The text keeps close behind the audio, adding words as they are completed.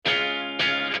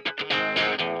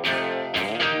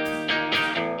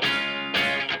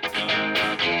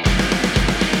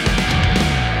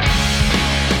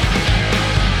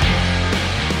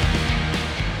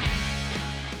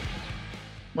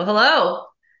Well,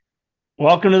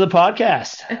 Welcome to the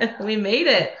podcast. hello. We made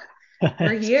it.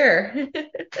 We're It's here.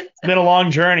 been a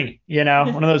long journey,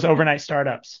 one of those overnight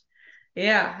startups.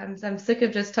 Yeah, I'm sick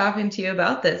of just talking to you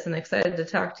about this and excited to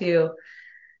talk to you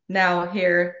now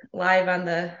here live on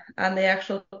the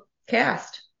actual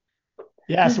cast.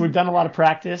 Yeah, so we've done a lot of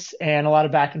practice and a lot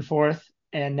of back and forth,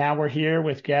 and now we're here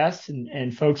with guests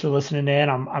and folks are listening in.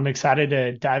 I'm excited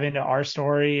to dive into our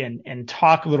story and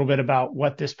talk a little bit about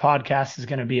what this podcast is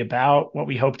going to be about, what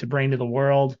we hope to bring to the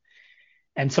world,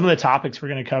 and some of the topics we're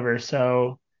going to cover.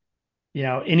 So,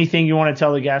 anything you want to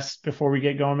tell the guests before we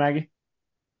get going, Maggie?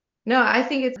 No, I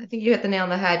think you hit the nail on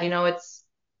the head.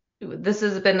 This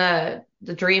has been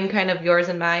the dream kind of yours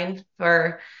and mine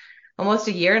for almost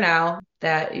a year now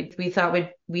that we thought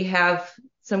we have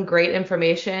some great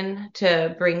information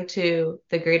to bring to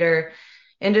the greater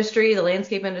industry, the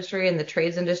landscape industry, and the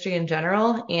trades industry in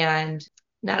general. And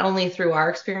not only through our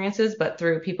experiences, but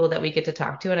through people that we get to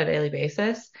talk to on a daily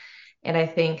basis. And I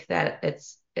think that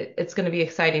it's going to be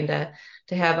exciting to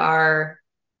have our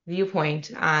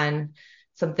viewpoint on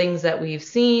some things that we've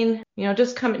seen,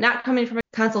 just not coming from a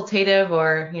consultative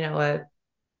or, a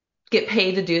get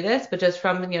paid to do this, but just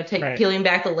from, Right. peeling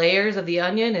back the layers of the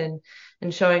onion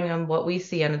and showing them what we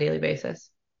see on a daily basis.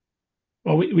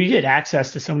 Well, we get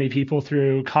access to so many people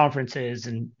through conferences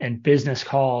and business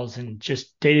calls and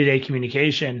just day-to-day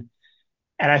communication.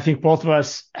 And I think both of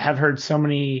us have heard so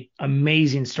many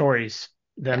amazing stories.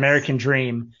 The Yes. American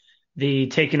dream, the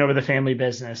taking over the family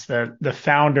business, the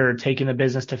founder taking the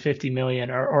business to 50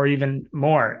 million or even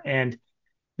more. And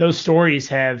those stories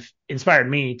have inspired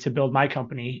me to build my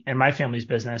company and my family's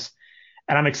business.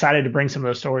 And I'm excited to bring some of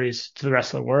those stories to the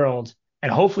rest of the world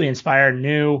and hopefully inspire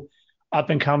new up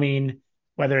and coming,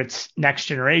 whether it's next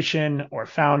generation or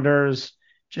founders,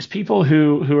 just people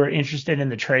who are interested in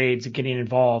the trades and getting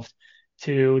involved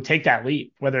to take that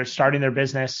leap, whether it's starting their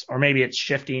business or maybe it's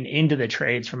shifting into the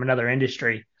trades from another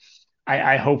industry.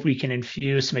 I hope we can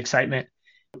infuse some excitement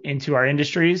into our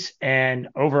industries and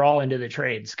overall into the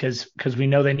trades because we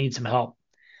know they need some help.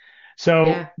 So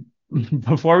Yeah.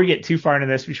 before we get too far into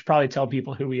this, we should probably tell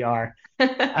people who we are.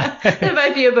 That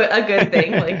might be a good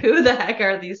thing. Like, who the heck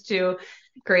are these two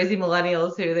crazy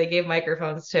millennials who they gave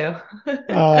microphones to?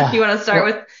 You want to start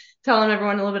well, with telling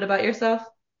everyone a little bit about yourself?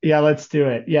 yeah, let's do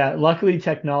it. Yeah, luckily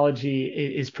technology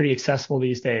is pretty accessible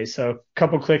these days. So a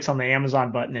couple clicks on the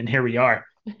Amazon button and here we are.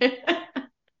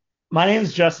 My name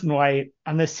is Justin White.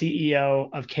 I'm the CEO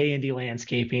of K&D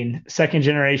Landscaping, second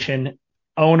generation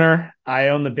owner. I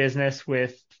own the business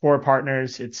with four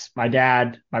partners. It's my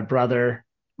dad, my brother,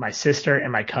 my sister,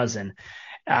 and my cousin.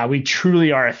 We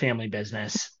truly are a family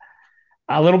business.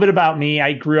 A little bit about me.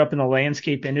 I grew up in the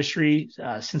landscape industry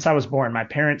since I was born. My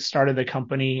parents started the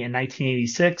company in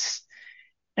 1986,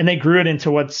 and they grew it into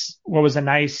what was a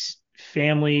nice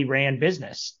family ran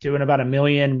business, doing about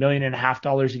million and a half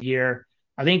dollars a year.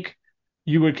 I think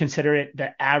you would consider it the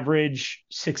average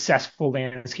successful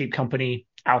landscape company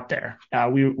out there.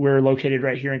 We're located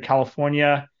right here in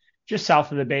California, just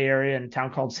south of the Bay Area in a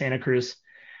town called Santa Cruz.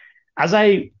 As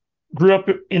I grew up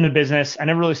in the business, I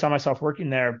never really saw myself working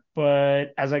there.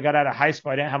 But as I got out of high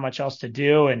school, I didn't have much else to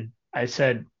do. And I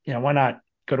said, why not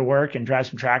go to work and drive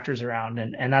some tractors around?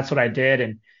 And that's what I did.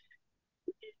 And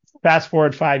fast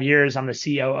forward 5 years, I'm the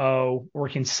COO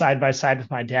working side by side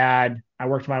with my dad. I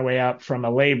worked my way up from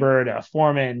a laborer to a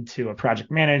foreman to a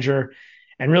project manager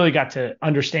and really got to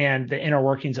understand the inner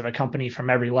workings of a company from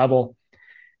every level.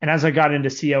 And as I got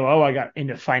into COO, I got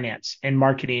into finance and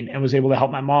marketing and was able to help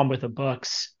my mom with the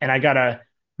books. And I got a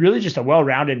really just a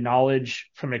well-rounded knowledge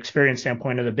from an experience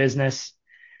standpoint of the business.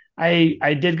 I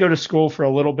did go to school for a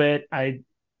little bit. I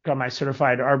got my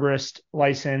certified arborist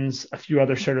license, a few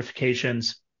other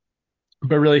certifications,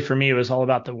 but really for me, it was all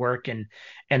about the work and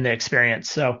the experience.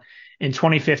 So in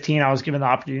 2015, I was given the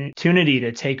opportunity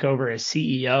to take over as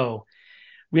CEO.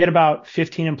 We had about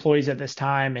 15 employees at this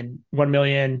time and 1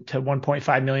 million to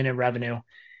 1.5 million in revenue.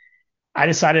 I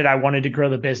decided I wanted to grow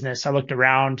the business. I looked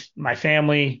around my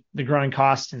family, the growing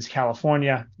costs in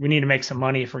California. We need to make some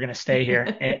money if we're going to stay here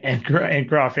and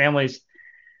grow our families.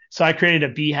 So I created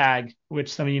a BHAG,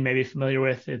 which some of you may be familiar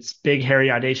with. It's big,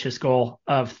 hairy, audacious goal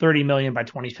of 30 million by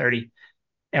 2030.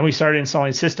 And we started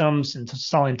installing systems,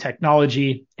 installing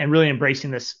technology, and really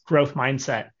embracing this growth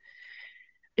mindset.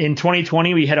 In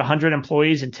 2020, we hit 100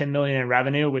 employees and 10 million in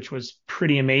revenue, which was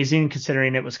pretty amazing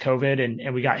considering it was COVID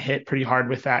and we got hit pretty hard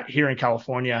with that here in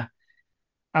California.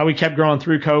 We kept growing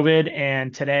through COVID,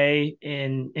 and today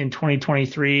in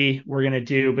 2023, we're going to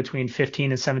do between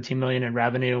 15 and 17 million in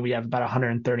revenue. We have about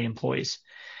 130 employees.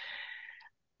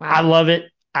 I Wow. love it.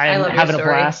 I I am love your having a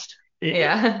story. blast.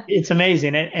 Yeah. It's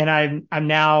amazing. And I'm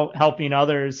now helping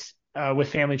others with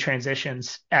family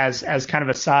transitions as kind of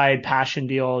a side passion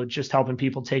deal, just helping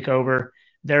people take over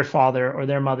their father or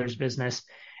their mother's business.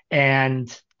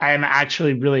 And I am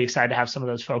actually really excited to have some of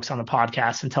those folks on the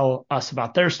podcast and tell us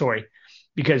about their story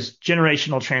because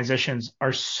generational transitions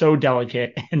are so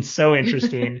delicate and so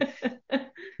interesting.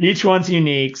 Each one's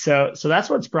unique. So that's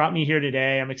what's brought me here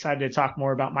today. I'm excited to talk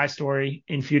more about my story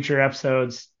in future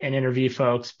episodes and interview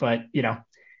folks. But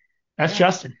that's Yeah.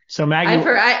 Justin. So Maggie,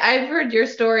 I've heard your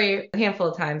story a handful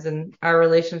of times in our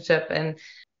relationship, and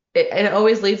it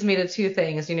always leads me to two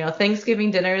things. Thanksgiving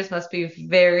dinners must be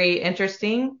very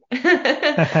interesting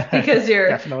because you're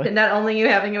definitely. not only you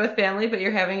having it with family, but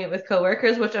you're having it with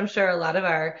coworkers, which I'm sure a lot of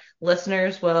our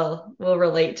listeners will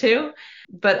relate to.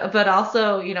 But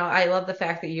also, I love the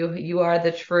fact that you are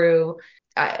the true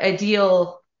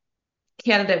ideal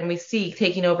candidate when we see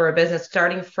taking over a business,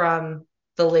 starting from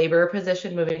the labor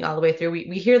position, moving all the way through.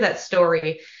 We hear that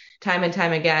story time and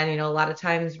time again, a lot of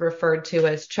times referred to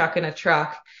as chuck in a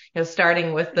truck,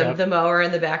 starting with Yep. the mower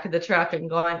in the back of the truck and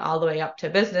going all the way up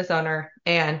to business owner.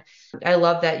 And I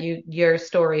love that your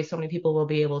story, so many people will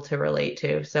be able to relate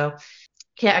to. So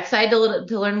yeah, excited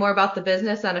to learn more about the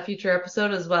business on a future episode,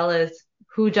 as well as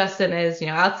who Justin is,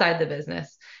 outside the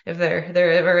business, if there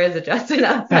ever is a Justin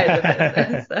outside the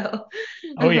business. So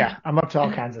Oh yeah, I'm up to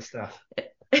all kinds of stuff.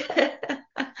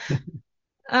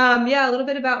 yeah, a little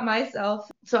bit about myself.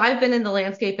 So I've been in the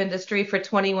landscape industry for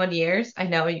 21 years. I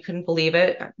know you couldn't believe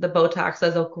it. The Botox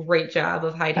does a great job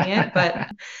of hiding it, but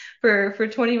for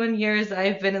 21 years,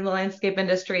 I've been in the landscape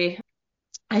industry.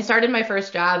 I started my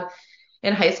first job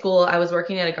in high school. I was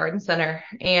working at a garden center,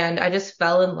 and I just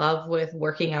fell in love with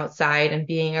working outside and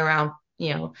being around,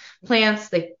 plants.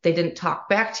 They didn't talk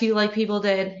back to you like people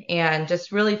did, and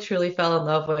just really truly fell in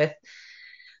love with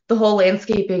the whole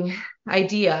landscaping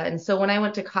idea. And so when I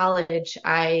went to college,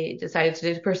 I decided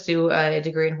to pursue a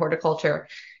degree in horticulture.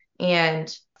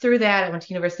 And through that, I went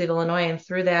to University of Illinois, and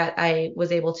through that, I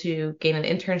was able to gain an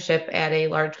internship at a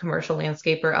large commercial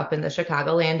landscaper up in the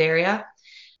Chicagoland area.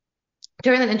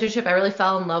 During that internship, I really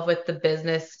fell in love with the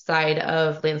business side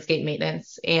of landscape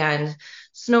maintenance and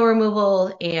snow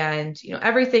removal and,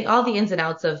 everything, all the ins and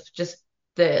outs of just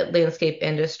the landscape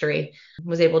industry.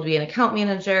 Was able to be an account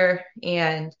manager.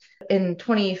 And in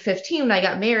 2015, when I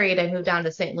got married, I moved down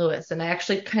to St. Louis, and I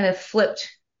actually kind of flipped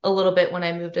a little bit when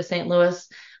I moved to St. Louis,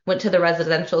 went to the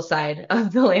residential side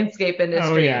of the landscape Oh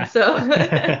industry. And yeah.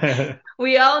 so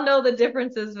we all know the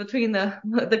differences between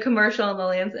the commercial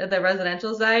and the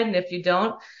residential side. And if you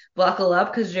don't, buckle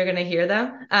up because you're going to hear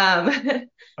them.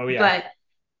 Oh yeah. But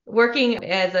working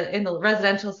in the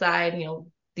residential side,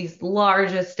 these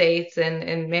large estates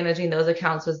and managing those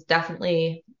accounts was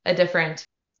definitely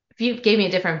gave me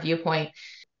a different viewpoint.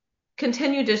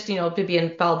 Continue just, to be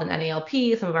involved in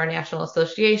NALP, some of our national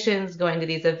associations, going to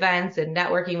these events and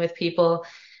networking with people.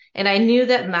 And I knew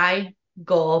that my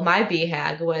goal, my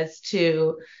BHAG, was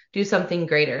to do something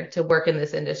greater, to work in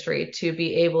this industry, to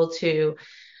be able to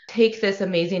take this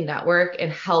amazing network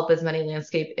and help as many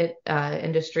landscape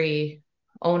industry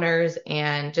owners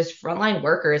and just frontline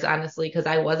workers, honestly, because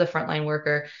I was a frontline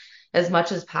worker, as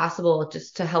much as possible,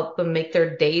 just to help them make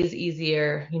their days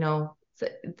easier.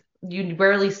 You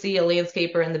rarely see a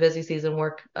landscaper in the busy season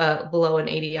work below an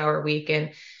 80-hour week.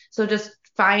 And so just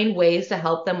find ways to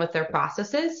help them with their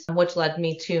processes, which led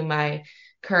me to my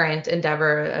current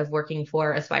endeavor of working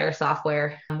for Aspire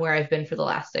Software, where I've been for the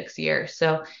last 6 years.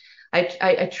 So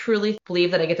I truly believe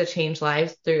that I get to change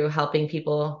lives through helping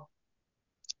people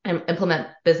implement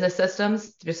business systems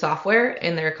through software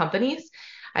in their companies.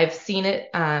 I've seen it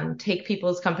take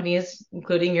people's companies,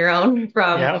 including your own,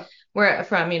 from Yeah.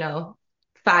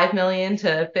 5 million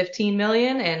to 15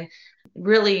 million, and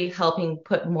really helping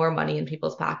put more money in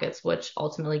people's pockets, which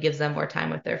ultimately gives them more time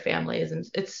with their families. And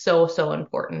it's so, so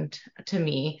important to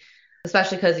me,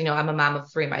 especially because, I'm a mom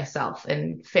of three myself,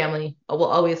 and family will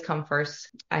always come first.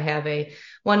 I have a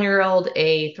 1-year-old,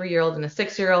 a 3-year-old, and a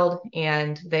 6-year-old,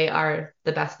 and they are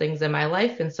the best things in my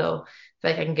life. And so if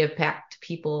I can give back to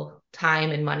people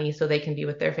time and money so they can be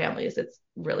with their families, it's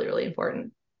really, really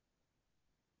important.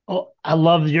 Well, I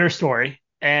love your story.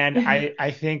 And I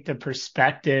think the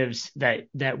perspectives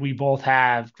that we both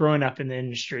have growing up in the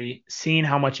industry, seeing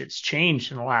how much it's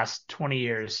changed in the last 20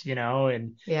 years, and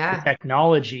the Yeah.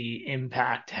 technology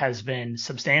impact has been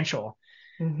substantial.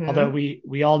 Although Hmm.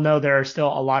 we all know there are still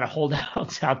a lot of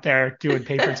holdouts out there doing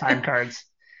paper time cards.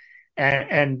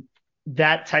 And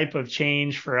that type of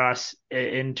change for us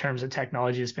in terms of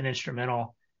technology has been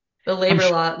instrumental. The I'm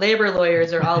sure. labor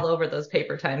lawyers are all over those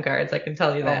paper time cards. I can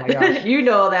tell you Oh my that. gosh. You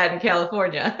know that in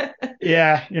California.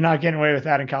 Yeah, you're not getting away with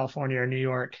that in California or New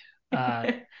York. Uh,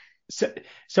 so,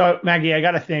 so Maggie, I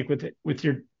got to think with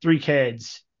your three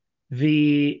kids,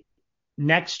 the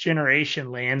next generation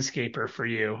landscaper for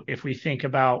you, if we think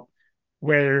about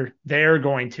where they're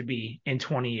going to be in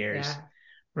 20 years, Yeah.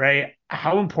 right?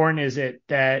 How important is it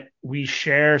that we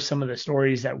share some of the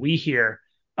stories that we hear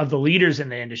of the leaders in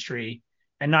the industry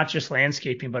and not just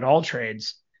landscaping, but all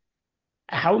trades?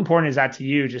 How important is that to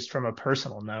you, just from a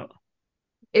personal note?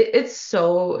 It's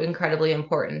so incredibly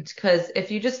important because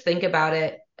if you just think about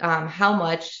it, how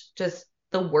much just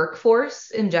the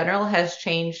workforce in general has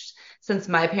changed since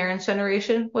my parents'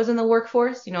 generation was in the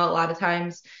workforce. You know, a lot of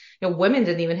times, women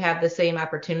didn't even have the same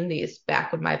opportunities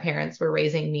back when my parents were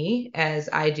raising me as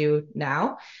I do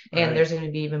now. And Right. there's going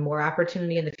to be even more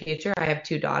opportunity in the future. I have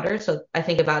two daughters, so I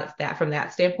think about that from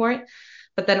that standpoint.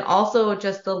 But then also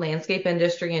just the landscape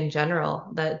industry in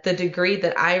general, the degree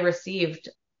that I received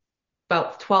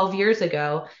about 12 years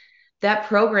ago, that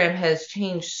program has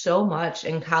changed so much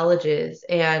in colleges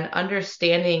and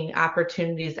understanding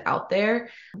opportunities out there.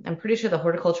 I'm pretty sure the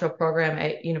horticultural program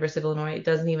at University of Illinois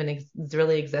doesn't even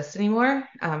really exist anymore,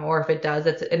 or if it does,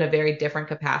 it's in a very different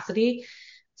capacity.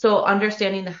 So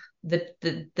understanding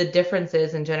the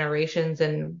differences in generations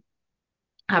and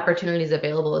opportunities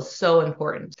available is so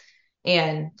important.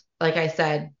 And like I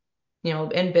said,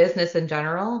 in business in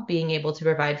general, being able to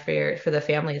provide for the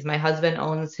families. My husband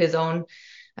owns his own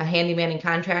handyman and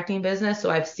contracting business, so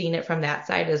I've seen it from that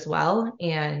side as well.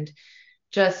 And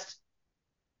just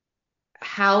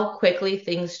how quickly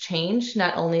things change,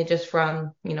 not only just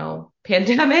from,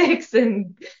 pandemics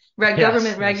and Yes,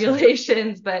 government yes, yes.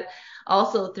 regulations, but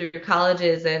also through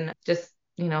colleges and just,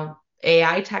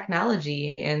 AI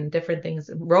technology and different things,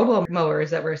 robo mowers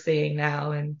that we're seeing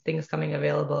now and things coming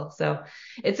available. So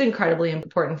it's incredibly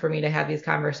important for me to have these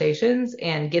conversations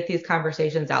and get these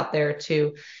conversations out there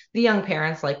to the young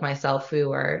parents like myself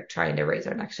who are trying to raise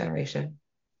our next generation.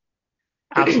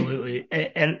 Absolutely.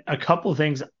 And a couple of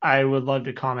things I would love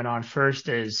to comment on. First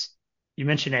is you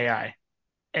mentioned AI.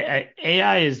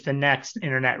 AI is the next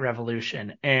internet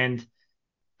revolution, and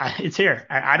it's here.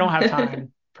 I don't have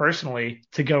time personally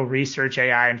to go research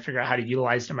AI and figure out how to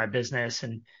utilize it in my business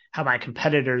and how my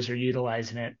competitors are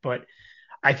utilizing it. But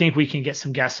I think we can get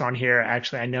some guests on here.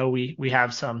 Actually, I know we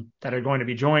have some that are going to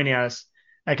be joining us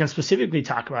that can specifically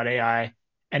talk about AI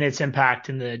and its impact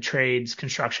in the trades,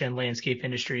 construction, landscape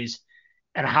industries,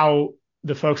 and how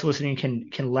the folks listening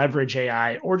can leverage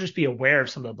AI or just be aware of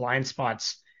some of the blind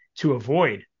spots to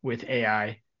avoid with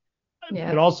AI.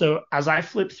 But Yeah. also, as I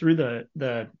flip through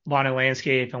the Lawn and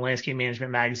Landscape and Landscape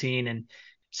Management magazine and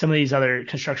some of these other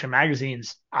construction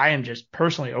magazines, I am just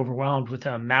personally overwhelmed with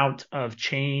the amount of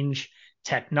change,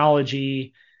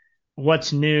 technology,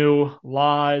 what's new,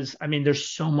 laws. I mean, there's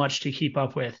so much to keep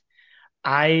up with.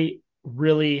 I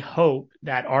really hope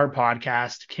that our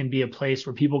podcast can be a place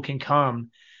where people can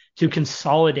come to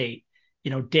consolidate,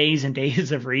 days and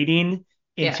days of reading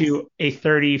Yes. into a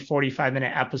 30,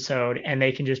 45-minute episode, and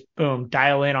they can just boom,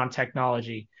 dial in on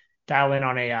technology, dial in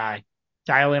on AI,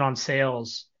 dial in on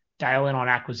sales, dial in on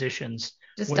acquisitions,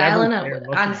 Just whatever dialing they're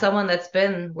on looking at. someone that's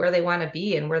been where they want to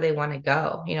be and where they want to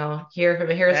go. Hear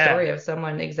a Yeah, story of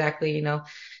someone exactly,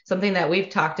 something that we've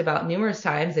talked about numerous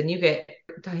times and you get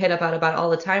hit up about all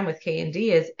the time with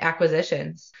K&D is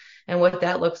acquisitions and what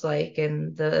that looks like.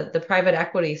 And the private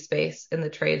equity space in the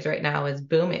trades right now is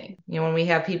booming. When we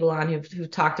have people on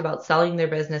who've talked about selling their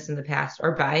business in the past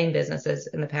or buying businesses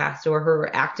in the past or who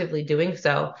are actively doing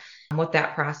so, what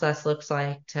that process looks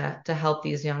like to help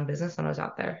these young business owners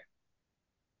out there.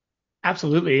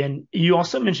 absolutely. And you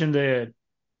also mentioned the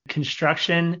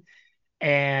construction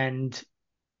and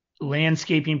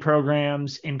landscaping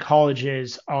programs in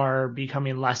colleges are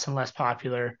becoming less and less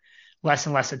popular, less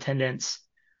and less attendance.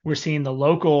 We're seeing the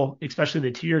local, especially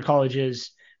the two-year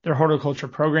colleges, their horticulture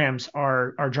programs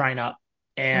are drying up.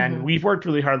 And Mm-hmm. we've worked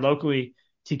really hard locally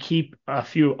to keep a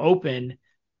few open,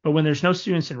 but when there's no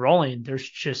students enrolling, there's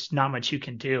just not much you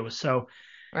can do. So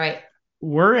Right.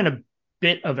 we're in a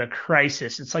bit of a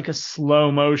crisis. It's like a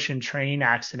slow motion train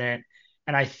accident.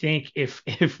 And I think if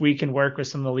we can work with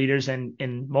some of the leaders in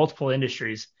multiple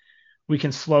industries, we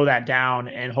can slow that down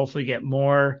and hopefully get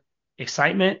more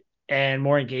excitement and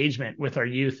more engagement with our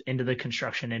youth into the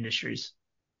construction industries.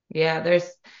 Yeah, there's,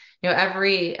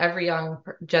 every young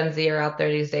Gen Zer out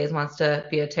there these days wants to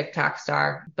be a TikTok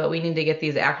star, but we need to get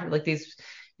these act like these,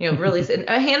 really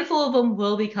a handful of them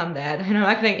will become that. And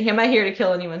I'm not here to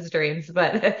kill anyone's dreams,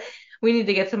 but we need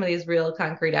to get some of these real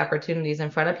concrete opportunities in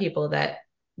front of people that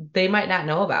they might not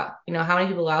know about. How many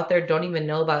people out there don't even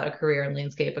know about a career in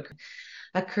landscape,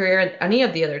 a career in any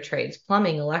of the other trades,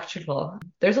 plumbing, electrical.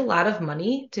 There's a lot of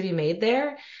money to be made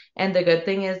there. And the good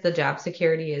thing is the job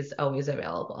security is always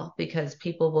available because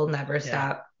people will never Yeah.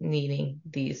 stop needing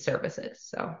these services.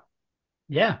 So,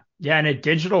 Yeah. Yeah. In a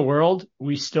digital world,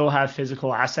 we still have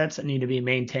physical assets that need to be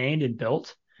maintained and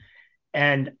built.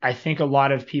 And I think a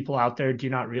lot of people out there do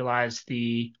not realize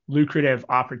the lucrative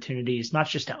opportunities, not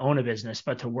just to own a business,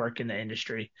 but to work in the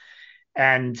industry.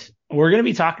 And we're going to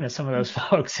be talking to some of those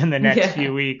folks in the next yeah.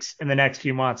 few weeks, in the next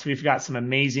few months. We've got some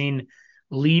amazing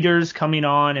leaders coming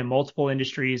on in multiple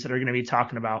industries that are going to be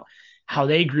talking about how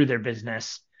they grew their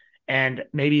business. And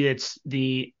maybe it's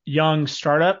the young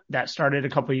startup that started a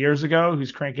couple of years ago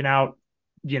who's cranking out,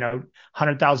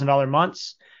 $100,000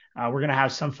 months. We're going to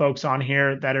have some folks on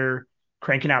here that are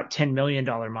cranking out $10 million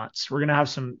months. We're going to have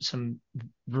some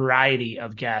variety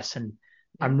of guests. And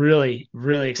Yeah. I'm really,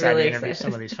 really excited Really to interview some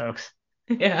excited. of these folks.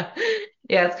 Yeah.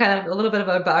 Yeah, it's kind of a little bit of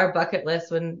our bucket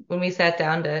list when we sat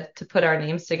down to put our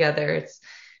names together.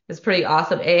 It's pretty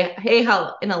awesome.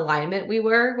 How in alignment we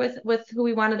were with who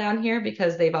we wanted down here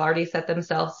because they've already set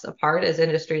themselves apart as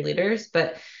industry leaders,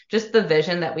 but just the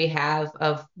vision that we have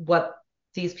of what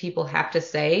these people have to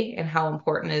say and how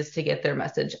important it is to get their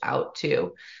message out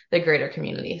to the greater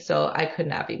community. So I could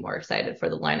not be more excited for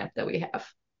the lineup that we have.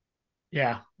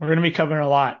 Yeah, we're going to be covering a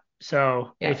lot.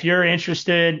 So Yeah. if you're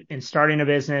interested in starting a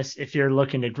business, if you're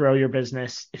looking to grow your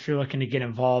business, if you're looking to get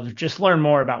involved, just learn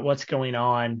more about what's going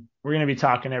on. We're going to be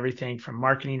talking everything from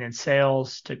marketing and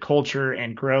sales to culture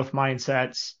and growth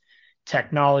mindsets,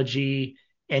 technology,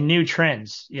 and new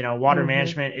trends. Water Hmm.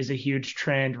 management is a huge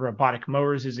trend. Robotic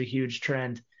mowers is a huge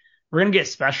trend. We're going to get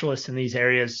specialists in these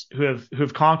areas who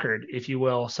have conquered, if you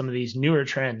will, some of these newer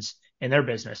trends in their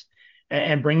business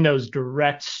and bring those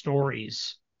direct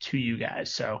stories to you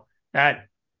guys. So that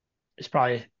is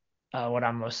probably what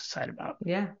I'm most excited about.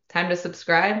 Yeah. Time to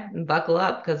subscribe and buckle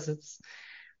up because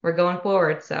we're going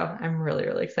forward. So I'm really,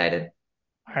 really excited.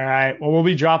 All right. Well, we'll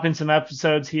be dropping some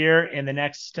episodes here in the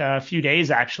next few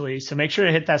days, actually. So make sure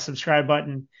to hit that subscribe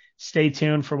button. Stay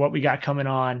tuned for what we got coming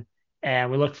on.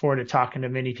 And we look forward to talking to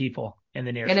many people in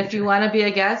the near And if you future. want to be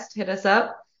a guest, hit us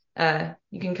up.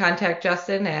 You can contact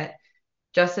Justin at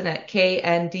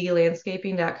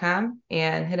kndlandscaping.com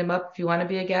and hit him up if you want to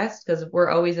be a guest because we're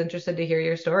always interested to hear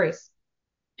your stories.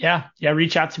 Yeah. Yeah.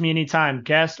 Reach out to me anytime,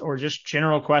 guest or just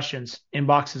general questions.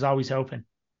 Inbox is always open.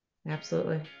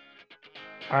 Absolutely.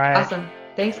 All right. Awesome.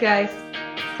 Thanks, guys.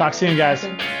 Talk soon, Talk guys.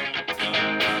 soon.